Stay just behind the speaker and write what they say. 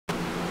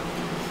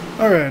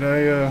Alright,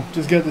 I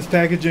just got this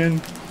package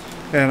in,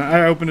 and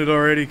I opened it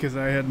already because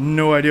I had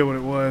no idea what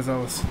it was.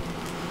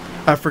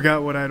 I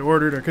forgot what I had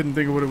ordered. I couldn't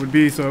think of what it would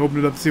be, so I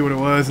opened it up to see what it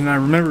was, and I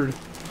remembered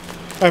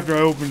after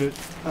I opened it,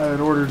 I had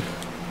ordered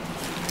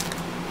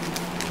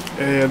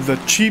the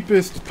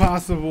cheapest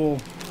possible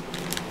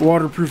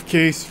waterproof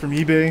case from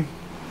eBay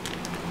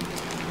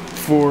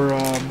for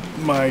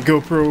my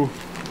GoPro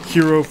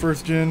Hero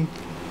 1st Gen.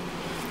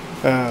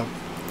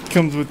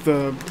 Comes with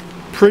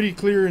pretty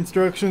clear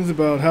instructions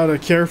about how to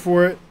care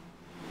for it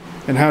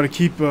and how to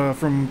keep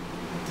from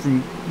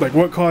like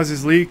what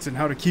causes leaks and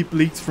how to keep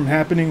leaks from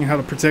happening and how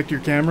to protect your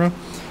camera.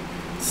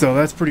 So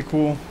that's pretty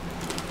cool.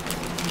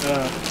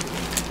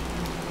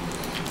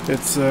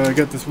 It's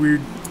got this weird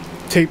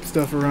tape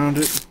stuff around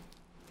it.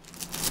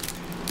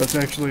 That's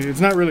actually, it's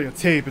not really a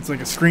tape, it's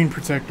like a screen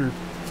protector.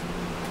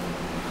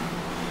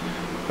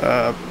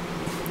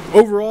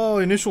 Overall,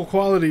 initial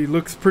quality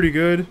looks pretty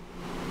good.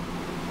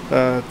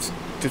 The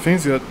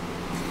thing's got,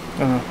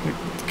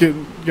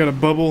 got a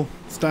bubble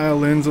style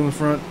lens on the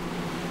front.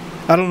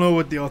 I don't know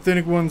what the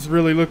authentic ones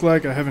really look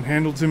like. I haven't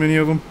handled too many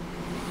of them.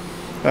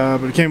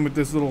 But it came with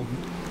this little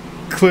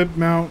clip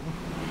mount,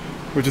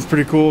 which is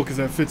pretty cool because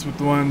that fits with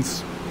the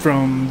ones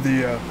from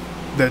the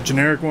that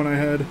generic one I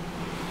had.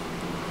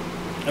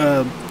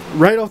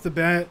 Right off the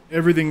bat,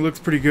 everything looks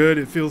pretty good.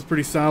 It feels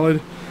pretty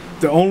solid.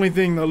 The only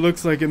thing that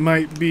looks like it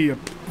might be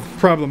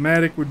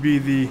problematic would be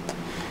the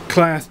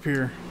clasp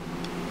here.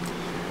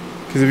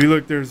 Because if you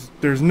look,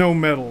 there's no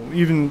metal.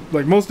 Even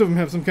like most of them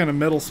have some kind of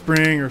metal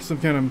spring or some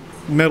kind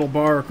of metal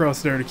bar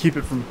across there to keep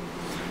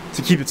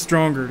it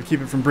stronger, to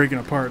keep it from breaking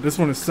apart. This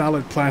one is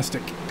solid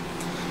plastic,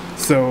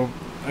 so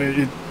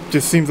it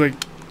just seems like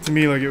to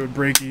me like it would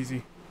break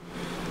easy.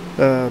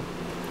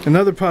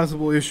 Another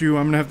possible issue,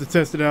 I'm gonna have to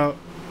test it out.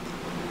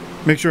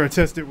 Make sure I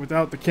test it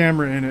without the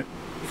camera in it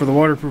for the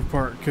waterproof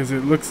part, because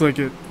it looks like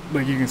you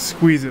can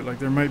squeeze it, like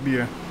there might be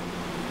a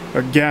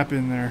gap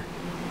in there.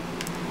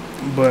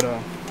 But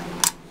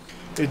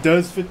it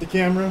does fit the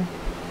camera.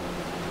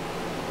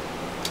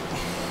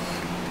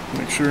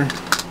 Make sure.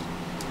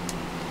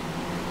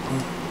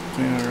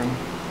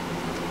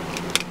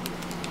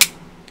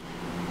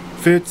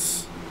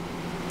 Fits.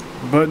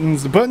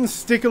 Buttons. The buttons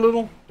stick a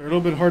little. They're a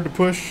little bit hard to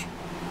push.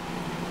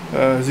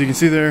 As you can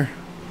see there.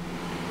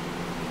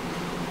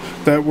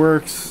 That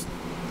works.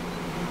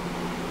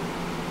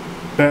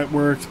 That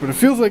works. But it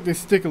feels like they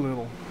stick a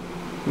little.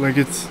 Like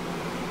it's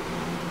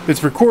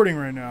recording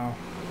right now.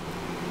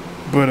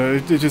 But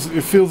it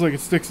feels like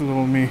it sticks a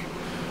little to me.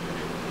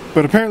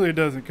 But apparently it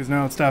doesn't, because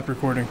now it stopped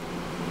recording.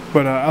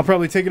 But I'll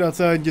probably take it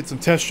outside and get some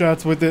test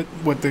shots with it,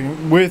 with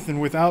and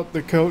without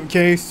the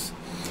case.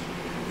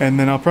 And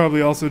then I'll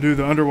probably also do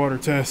the underwater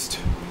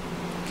test.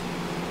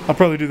 I'll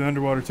probably do the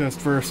underwater test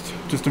first,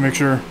 just to make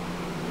sure.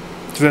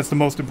 Because that's the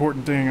most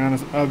important thing,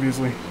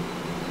 obviously.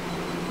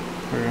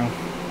 There we go.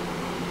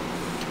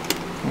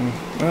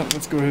 Well,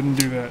 let's go ahead and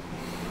do that.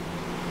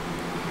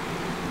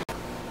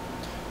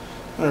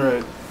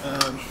 Alright.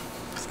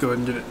 Let's go ahead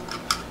and get it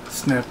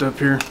snapped up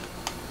here.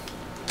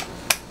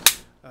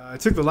 I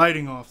took the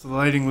lighting off, so the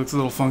lighting looks a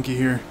little funky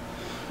here.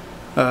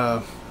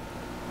 And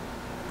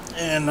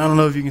I don't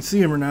know if you can see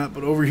him or not,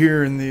 but over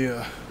here in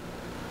the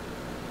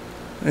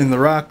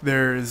rock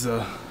there is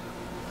a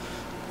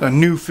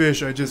new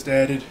fish I just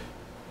added.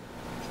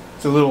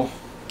 It's a little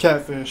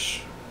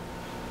catfish.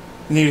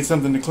 Needed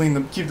something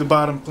to keep the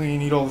bottom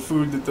clean, eat all the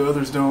food that the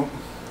others don't,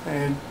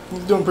 and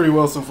he's doing pretty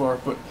well so far.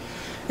 But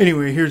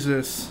anyway, here's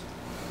this.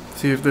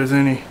 See if there's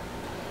any.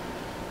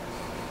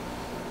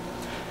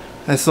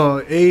 I saw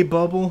a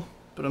bubble,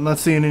 but I'm not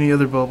seeing any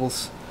other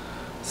bubbles.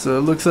 So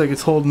it looks like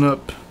it's holding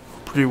up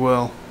pretty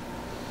well.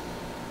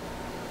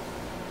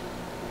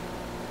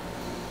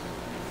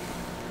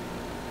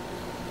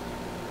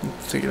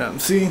 Let's take it out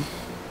and see.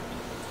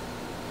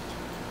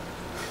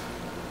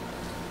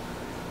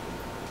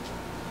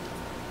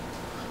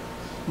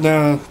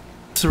 Now,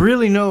 to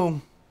really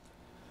know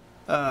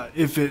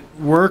if it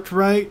worked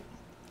right,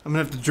 I'm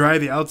going to have to dry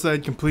the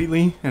outside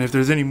completely, and if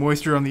there's any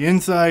moisture on the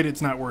inside,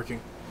 it's not working.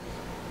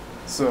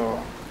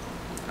 So,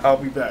 I'll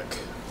be back.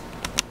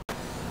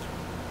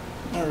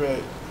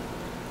 Alright.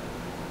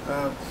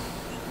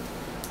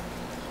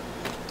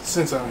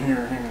 Since I'm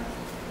here, hang on.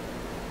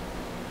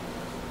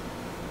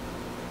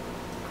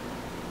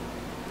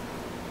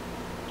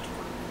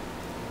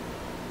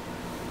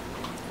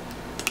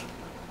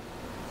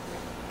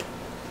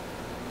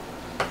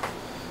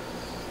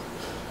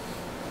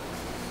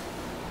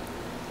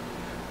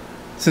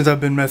 Since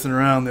I've been messing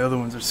around, the other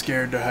ones are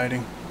scared. They're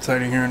hiding. It's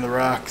hiding here in the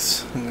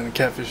rocks, and then the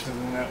catfish is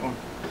in that one.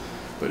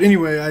 But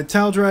anyway, I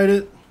towel dried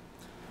it,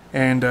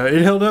 and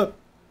it held up.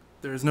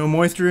 There's no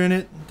moisture in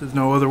it. There's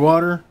no other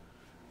water.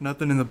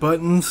 Nothing in the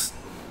buttons.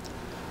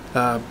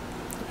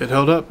 It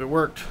held up. It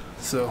worked.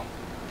 So,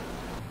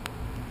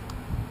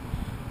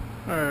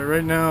 alright,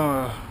 right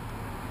now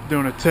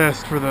doing a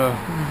test for the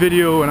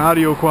video and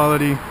audio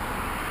quality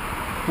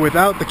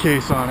without the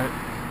case on it.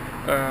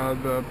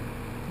 The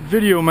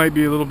video might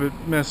be a little bit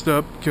messed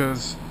up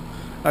because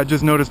I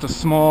just noticed a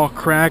small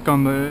crack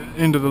on the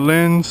end of the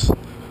lens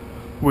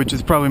which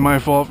is probably my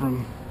fault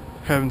from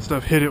having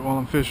stuff hit it while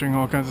I'm fishing,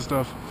 all kinds of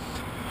stuff.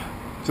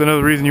 It's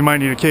another reason you might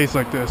need a case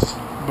like this.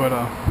 But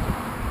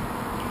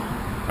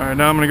alright,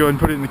 now I'm gonna go ahead and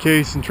put it in the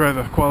case and try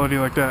the quality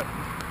like that.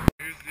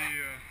 Here's the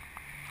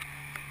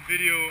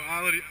video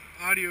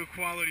audio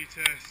quality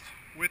test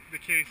with the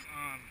case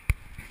on.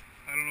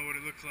 I don't know what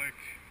it looks like,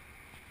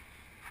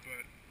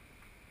 but,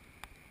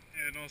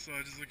 and also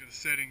I just looked at the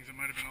settings. It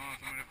might have been off.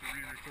 I might have to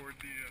re-record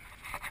the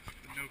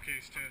no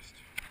case test.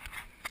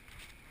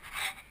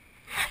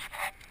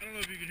 I don't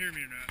know if you can hear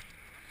me or not.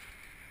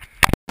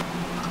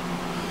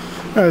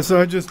 Alright, so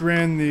I just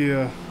ran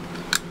the,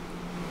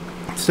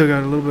 still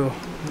got a little bit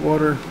of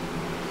water.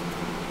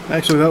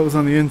 Actually, that was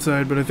on the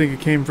inside, but I think it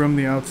came from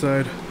the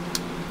outside.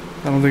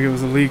 I don't think it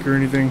was a leak or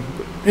anything.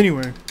 But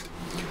anyway,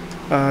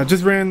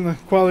 just ran the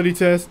quality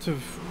test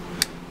of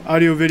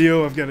audio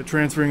video. I've got it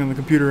transferring on the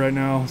computer right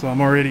now, so I'm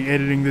already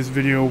editing this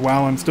video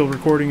while I'm still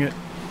recording it.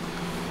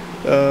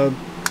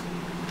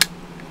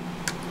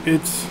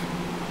 It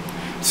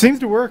seems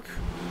to work.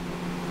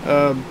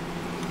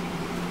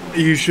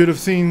 You should have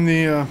seen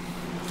the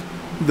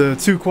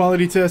 2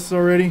 quality tests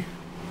already.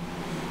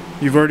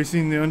 You've already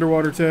seen the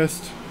underwater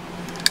test.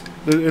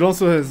 It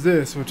also has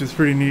this, which is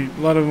pretty neat.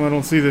 A lot of them I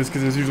don't see this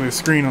because there's usually a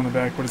screen on the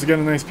back, but it's got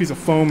a nice piece of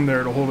foam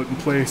there to hold it in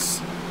place,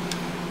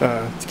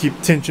 to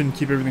keep tension,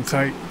 keep everything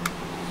tight.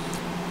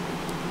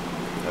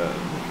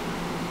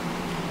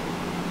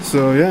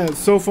 So yeah,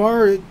 so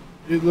far it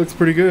looks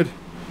pretty good.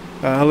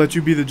 I'll let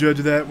you be the judge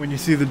of that when you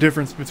see the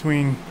difference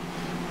between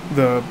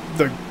the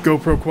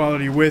GoPro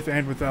quality with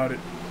and without it.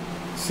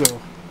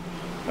 So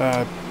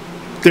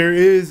there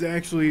is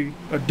actually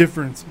a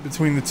difference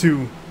between the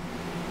two.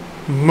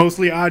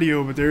 Mostly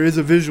audio, but there is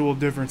a visual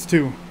difference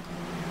too.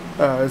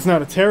 It's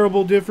not a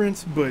terrible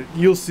difference, but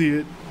you'll see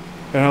it,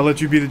 and I'll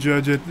let you be the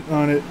judge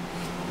on it.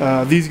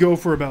 These go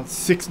for about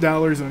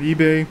 $6 on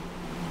eBay,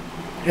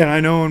 and I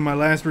know in my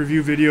last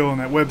review video on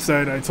that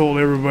website I told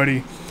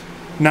everybody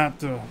not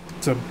to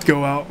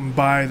go out and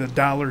buy the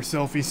dollar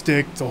selfie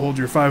stick to hold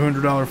your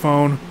 $500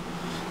 phone.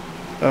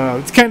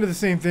 It's kind of the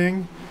same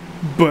thing,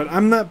 but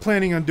I'm not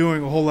planning on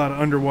doing a whole lot of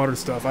underwater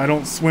stuff. I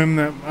don't swim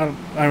that.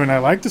 I mean, I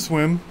like to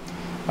swim.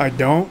 I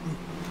don't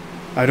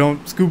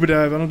scuba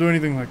dive. I don't do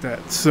anything like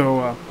that.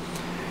 So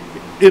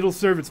it'll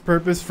serve its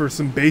purpose for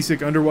some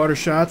basic underwater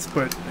shots,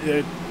 but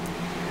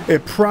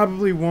it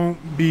probably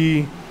won't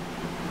be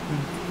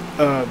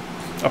a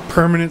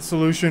permanent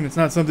solution. It's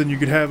not something you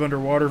could have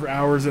underwater for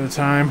hours at a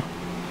time.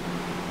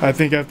 I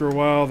think after a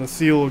while the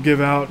seal will give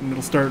out and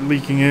it'll start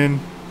leaking in.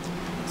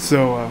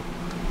 So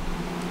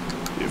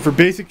for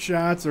basic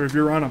shots, or if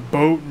you're on a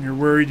boat and you're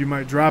worried you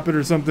might drop it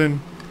or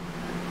something,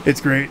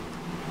 it's great.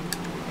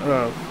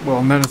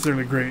 Well, not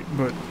necessarily great,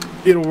 but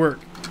it'll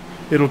work.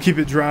 It'll keep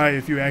it dry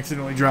if you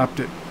accidentally dropped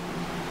it.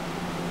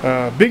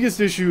 Biggest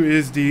issue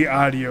is the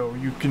audio.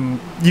 You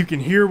can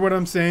hear what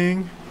I'm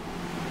saying,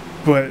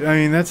 but I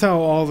mean that's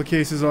how all the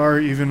cases are,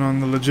 even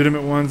on the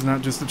legitimate ones,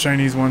 not just the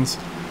Chinese ones.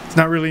 It's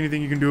not really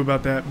anything you can do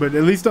about that, but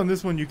at least on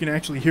this one you can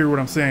actually hear what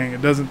I'm saying.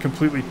 It doesn't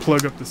completely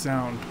plug up the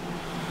sound.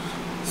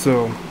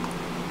 So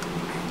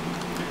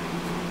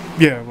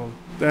yeah, well,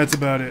 that's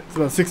about it. It's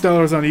about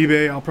 $6 on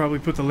eBay. I'll probably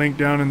put the link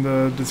down in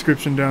the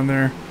description down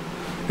there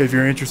if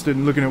you're interested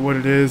in looking at what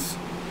it is.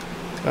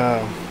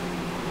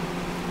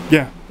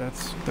 Yeah,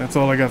 that's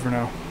all I got for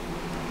now.